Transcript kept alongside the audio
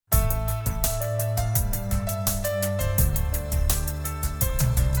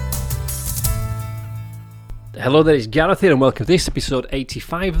Hello there, it's Gareth here and welcome to this episode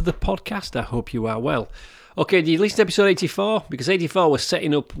 85 of the podcast. I hope you are well. Okay, do you listen to episode 84? Because 84 was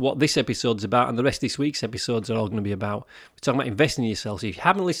setting up what this episode's about and the rest of this week's episodes are all going to be about. We're talking about investing in yourself. So if you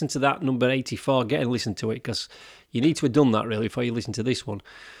haven't listened to that number 84, get and listen to it because you need to have done that really before you listen to this one.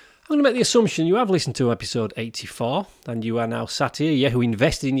 I'm going to make the assumption you have listened to episode 84 and you are now sat here, who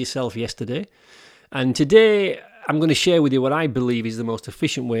invested in yourself yesterday. And today I'm going to share with you what I believe is the most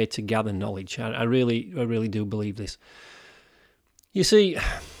efficient way to gather knowledge. I really do believe this. You see,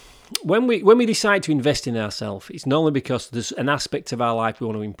 when we decide to invest in ourselves, it's normally because there's an aspect of our life we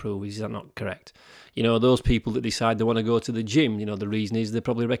want to improve. Is that not correct? You know, those people that decide they want to go to the gym, you know, the reason is they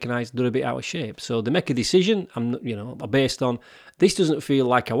probably recognise they're a bit out of shape. So they make a decision, based on, this doesn't feel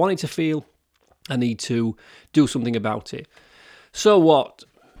like I want it to feel, I need to do something about it. So what,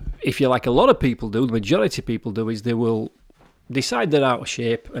 if you like a lot of people do, the majority of people do, is they will decide they're out of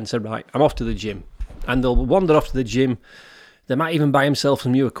shape and say, right, I'm off to the gym. And they'll wander off to the gym. They might even buy themselves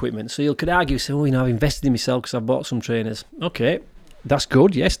some new equipment. So you could argue, say, I've invested in myself because I've bought some trainers. Okay, that's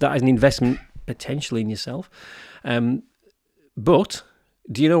good. Yes, that is an investment potentially in yourself. But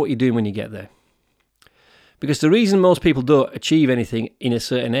do you know what you're doing when you get there? Because the reason most people don't achieve anything in a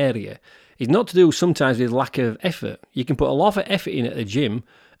certain area is not to do sometimes with lack of effort. You can put a lot of effort in at the gym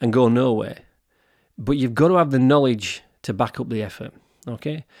and go nowhere. But you've got to have the knowledge to back up the effort.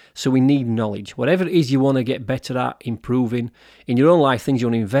 Okay? So we need knowledge. Whatever it is you want to get better at, improving, in your own life, things you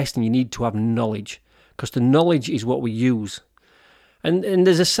want to invest in, you need to have knowledge. Because the knowledge is what we use. And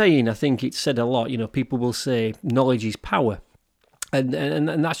there's a saying, I think it's said a lot, people will say knowledge is power. And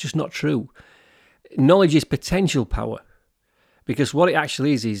that's just not true. Knowledge is potential power. Because what it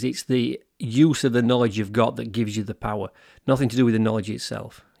actually is it's the use of the knowledge you've got that gives you the power. Nothing to do with the knowledge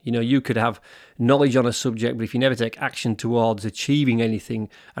itself. You could have knowledge on a subject, but if you never take action towards achieving anything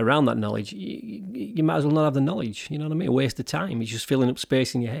around that knowledge, you might as well not have the knowledge. You know what I mean? A waste of time. It's just filling up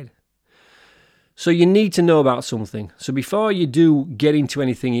space in your head. So you need to know about something. So before you do get into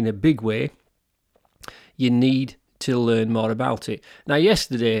anything in a big way, you need to learn more about it. Now,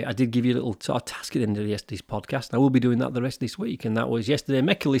 yesterday, I did give you a little task at the end of yesterday's podcast, and I will be doing that the rest of this week, and that was yesterday,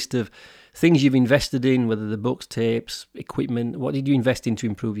 make a list of things you've invested in, whether the books, tapes, equipment, what did you invest in to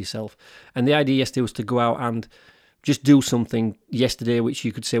improve yourself? And the idea yesterday was to go out and just do something yesterday which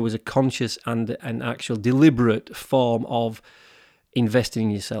you could say was a conscious and an actual deliberate form of investing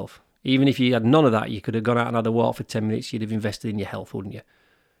in yourself. Even if you had none of that, you could have gone out and had a walk for 10 minutes, you'd have invested in your health, wouldn't you?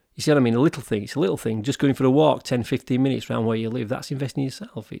 You see what I mean? It's a little thing. Just going for a walk 10, 15 minutes around where you live, that's investing in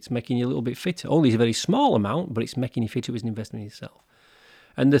yourself. It's making you a little bit fitter. Only a very small amount, but it's making you fitter as an investment in yourself.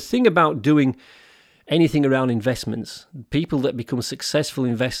 And the thing about doing anything around investments, people that become successful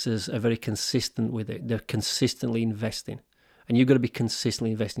investors are very consistent with it. They're consistently investing. And you've got to be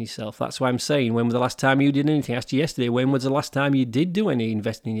consistently investing in yourself. That's why I'm saying, when was the last time you did anything? I asked you yesterday, when was the last time you did do any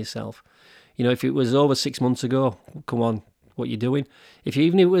investing in yourself? If it was over 6 months ago, come on, what you're doing.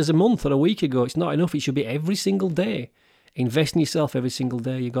 Even if it was a month or a week ago, it's not enough. It should be every single day. Invest in yourself every single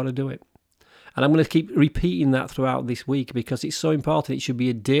day. You've got to do it. And I'm going to keep repeating that throughout this week because it's so important. It should be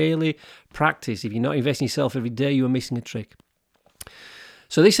a daily practice. If you're not investing in yourself every day, you are missing a trick.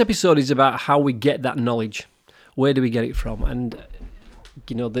 So this episode is about how we get that knowledge. Where do we get it from? And,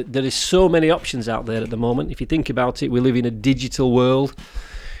 there is so many options out there at the moment. If you think about it, we live in a digital world,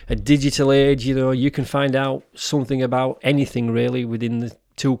 a digital age. You can find out something about anything really within the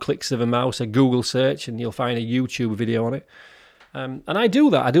 2 clicks of a mouse, a Google search, and you'll find a YouTube video on it. And I do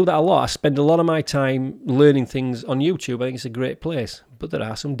that. I do that a lot. I spend a lot of my time learning things on YouTube. I think it's a great place, but there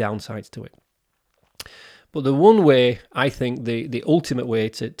are some downsides to it. But the one way, I think, the ultimate way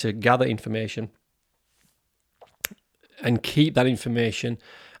to gather information and keep that information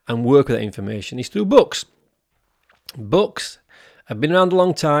and work with that information is through books. Books have been around a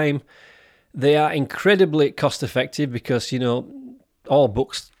long time. They are incredibly cost effective because, all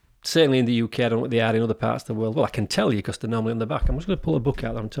books, certainly in the UK, I don't know what they are in other parts of the world. Well, I can tell you because they're normally on the back. I'm just going to pull a book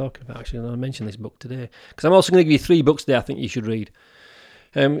out that I'm talking about, actually, and I'll mention this book today. Because I'm also going to give you 3 books today I think you should read.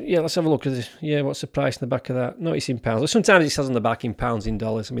 Let's have a look at this. what's the price in the back of that? No, it's in pounds. Sometimes it says on the back in pounds, in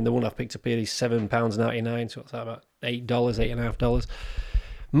dollars. The one I've picked up here is £7.99, so what's that, about $8, $8.50.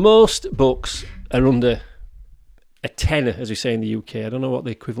 Most books are under a tenner, as we say in the UK. I don't know what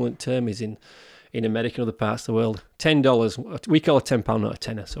the equivalent term is in America and other parts of the world. $10. We call a £10, not a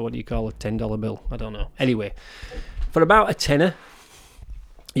tenner. So what do you call a $10 bill? I don't know. Anyway, for about a tenner,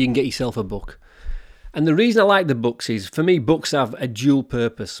 you can get yourself a book. And the reason I like the books is, for me, books have a dual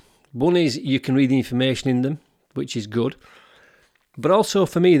purpose. One is you can read the information in them, which is good. But also,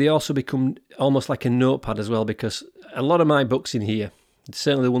 for me, they also become almost like a notepad as well, because a lot of my books in here,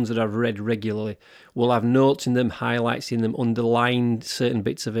 certainly the ones that I've read regularly, will have notes in them, highlights in them, underlined certain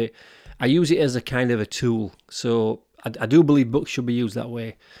bits of it. I use it as a kind of a tool. So I do believe books should be used that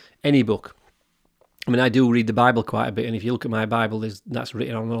way. Any book. I mean, I do read the Bible quite a bit, and if you look at my Bible, that's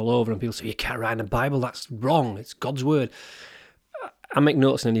written on all over, and people say, you can't write in the Bible, that's wrong, it's God's word. I make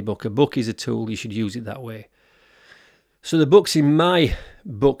notes in any book. A book is a tool, you should use it that way. So the books in my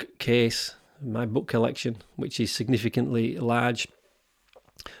bookcase, my book collection, which is significantly large,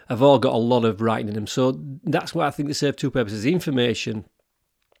 have all got a lot of writing in them. So that's why I think they serve two purposes: information,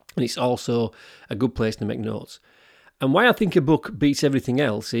 and it's also a good place to make notes. And why I think a book beats everything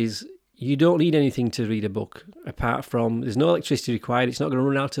else is you don't need anything to read a book apart from there's no electricity required. It's not going to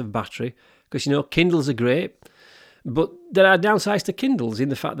run out of battery because, Kindles are great. But there are downsides to Kindles in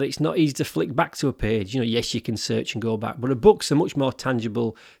the fact that it's not easy to flick back to a page. Yes, you can search and go back, but a book's a much more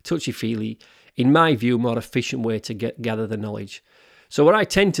tangible, touchy-feely, in my view, more efficient way to gather the knowledge. So what I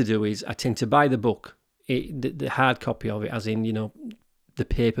tend to do is I tend to buy the book, the hard copy of it, as in, the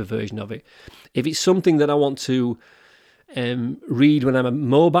paper version of it. If it's something that I want to read when I'm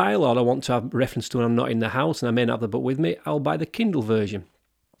mobile, or I want to have reference to when I'm not in the house and I may not have the book with me, I'll buy the Kindle version.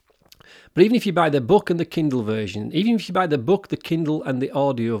 But even if you buy the book and the Kindle version, even if you buy the book, the Kindle and the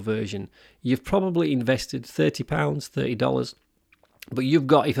audio version, you've probably invested £30, $30. But you've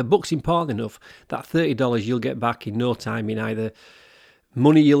got, if a book's important enough, that $30 you'll get back in no time in either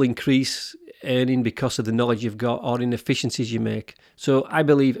money you'll increase earning because of the knowledge you've got or in efficiencies you make. So I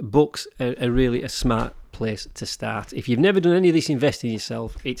believe books are really a smart place to start. If you've never done any of this investing in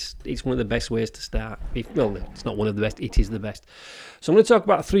yourself, it's one of the best ways to start. It's not one of the best, it is the best. So I'm going to talk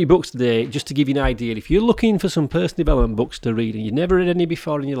about 3 books today, just to give you an idea. If you're looking for some personal development books to read and you've never read any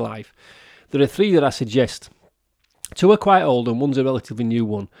before in your life, there are 3 that I suggest. 2 are quite old and one's a relatively new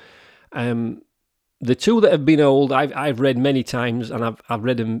one. The 2 that have been old, I've read many times, and I've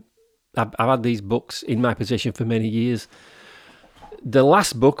read them. I've had these books in my possession for many years. The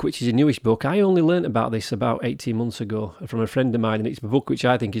last book, which is a newish book, I only learnt about this about 18 months ago from a friend of mine, and it's a book which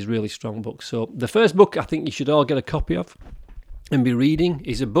I think is a really strong book. So the first book I think you should all get a copy of and be reading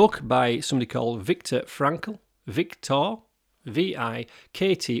is a book by somebody called Viktor Frankl. Viktor, Viktore.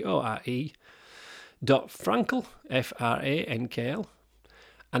 Frankl, Frankl,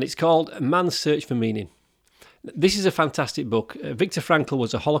 and it's called Man's Search for Meaning. This is a fantastic book. Viktor Frankl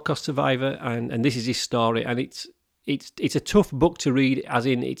was a Holocaust survivor, and this is his story, and it's a tough book to read, as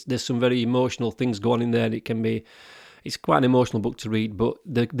in there's some very emotional things going in there, and it's quite an emotional book to read, but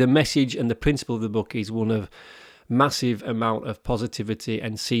the message and the principle of the book is one of massive amount of positivity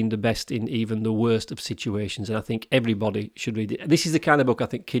and seeing the best in even the worst of situations, and I think everybody should read it. This is the kind of book I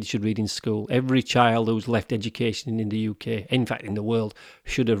think kids should read in school. Every child who's left education in the UK, in fact in the world,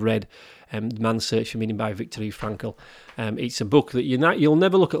 should have read Man's Search for Meaning by Viktor Frankl. It's a book that you'll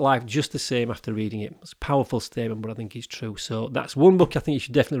never look at life just the same after reading it. It's a powerful statement, but I think it's true. So that's one book I think you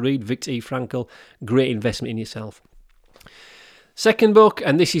should definitely read, Viktor Frankl. Great investment in yourself. Second book,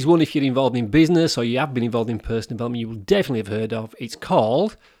 and this is one if you're involved in business or you have been involved in personal development, you will definitely have heard of. It's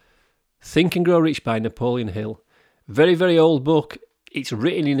called Think and Grow Rich by Napoleon Hill. Very, very old book. It's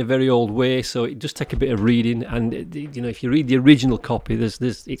written in a very old way, so it does take a bit of reading. And if you read the original copy, there's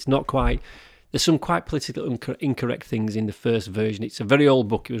some quite politically incorrect things in the first version. It's a very old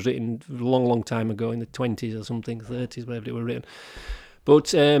book. It was written a long, long time ago in the 20s or something, 30s, whatever it was written.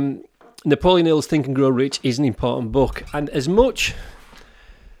 But Napoleon Hill's Think and Grow Rich is an important book, and as much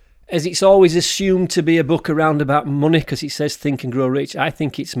as it's always assumed to be a book around about money because it says Think and Grow Rich, I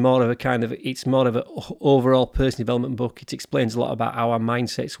think it's more of an overall personal development book. It explains a lot about how our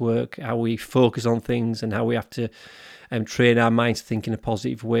mindsets work, how we focus on things, and how we have to train our minds to think in a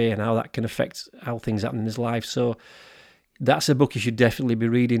positive way, and how that can affect how things happen in his life. So that's a book you should definitely be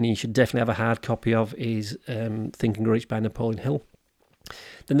reading, and you should definitely have a hard copy of, is Think and Grow Rich by Napoleon Hill.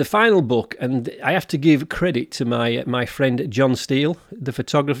 Then the final book, and I have to give credit to my friend John Steele, the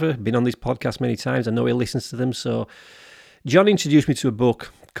photographer, been on this podcast many times. I know he listens to them. So John introduced me to a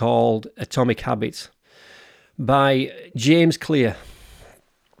book called Atomic Habits by James Clear.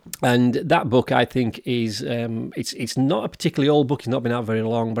 And that book, I think, is it's not a particularly old book. It's not been out very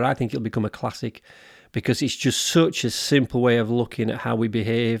long, but I think it'll become a classic because it's just such a simple way of looking at how we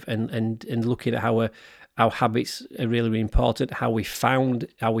behave and looking at how our habits are really, really important. How we find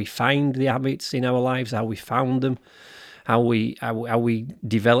the habits in our lives, how we found them, how we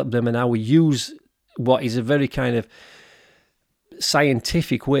develop them, and how we use what is a very kind of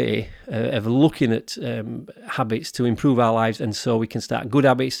scientific way of looking at habits to improve our lives, and so we can start good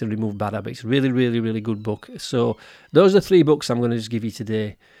habits and remove bad habits. Really, really, really good book. So those are the 3 books I'm going to just give you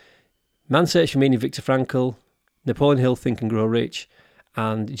today: Man's Search for Meaning, Viktor Frankl; Napoleon Hill, Think and Grow Rich;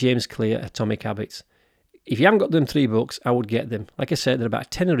 and James Clear, Atomic Habits. If you haven't got them 3 books, I would get them. Like I said, they're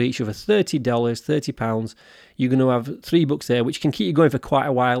about $10 each, over $30, £30. You're going to have 3 books there, which can keep you going for quite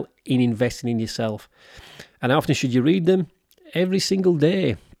a while in investing in yourself. And how often should you read them? Every single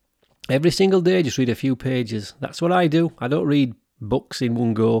day. Every single day, just read a few pages. That's what I do. I don't read books in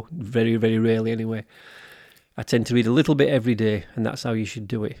one go, very, very rarely anyway. I tend to read a little bit every day, and that's how you should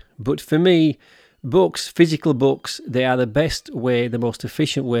do it. But for me, books, physical books, they are the best way, the most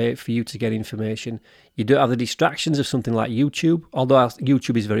efficient way for you to get information. You don't have the distractions of something like YouTube, although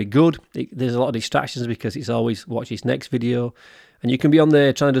YouTube is very good. There's a lot of distractions because it's always watch this next video, and you can be on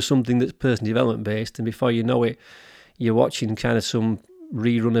there trying to do something that's personal development based, and before you know it, you're watching kind of some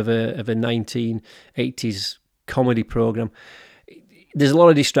rerun of a 1980s comedy program. There's a lot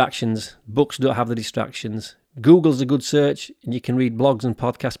of distractions. Books don't have the distractions. Google's a good search, and you can read blogs and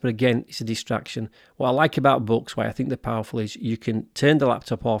podcasts, but again, it's a distraction. What I like about books, why I think they're powerful, is you can turn the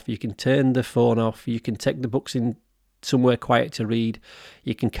laptop off, you can turn the phone off, you can take the books in somewhere quiet to read,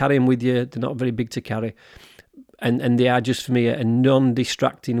 you can carry them with you, they're not very big to carry, and they are just, for me, a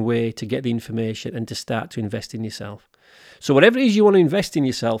non-distracting way to get the information and to start to invest in yourself. So whatever it is you want to invest in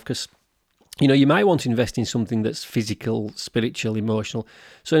yourself, because you might want to invest in something that's physical, spiritual, emotional.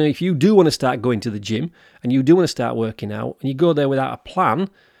 So if you do want to start going to the gym and you do want to start working out and you go there without a plan,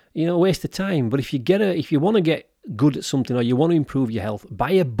 waste of time. But if you want to get good at something or you want to improve your health,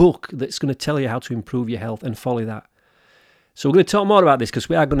 buy a book that's going to tell you how to improve your health and follow that. So we're going to talk more about this because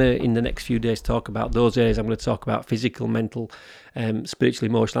we are going to, in the next few days, talk about those areas. I'm going to talk about physical, mental, spiritual,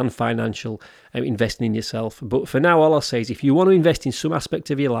 emotional and financial, investing in yourself. But for now, all I'll say is if you want to invest in some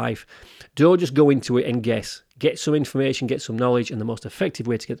aspect of your life, don't just go into it and guess. Get some information, get some knowledge, and the most effective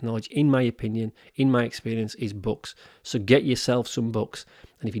way to get the knowledge, in my opinion, in my experience, is books. So get yourself some books.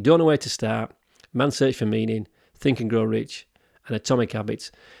 And if you don't know where to start, Man's Search for Meaning, Think and Grow Rich, and Atomic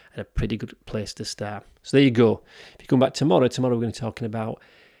Habits are a pretty good place to start. So there you go. If you come back tomorrow we're going to be talking about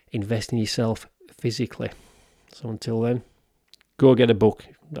investing in yourself physically. So until then, go get a book.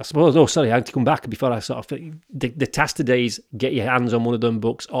 I suppose, I had to come back before I sort of, the task today is get your hands on one of them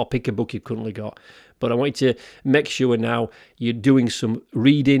books or pick a book you've currently got. But I want you to make sure now you're doing some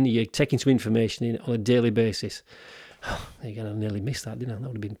reading, you're taking some information in on a daily basis. There you go, I nearly missed that, didn't I? That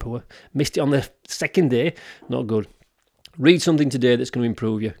would have been poor. Missed it on the second day. Not good. Read something today that's going to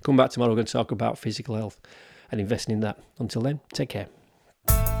improve you. Come back tomorrow, we're going to talk about physical health and investing in that. Until then, take care.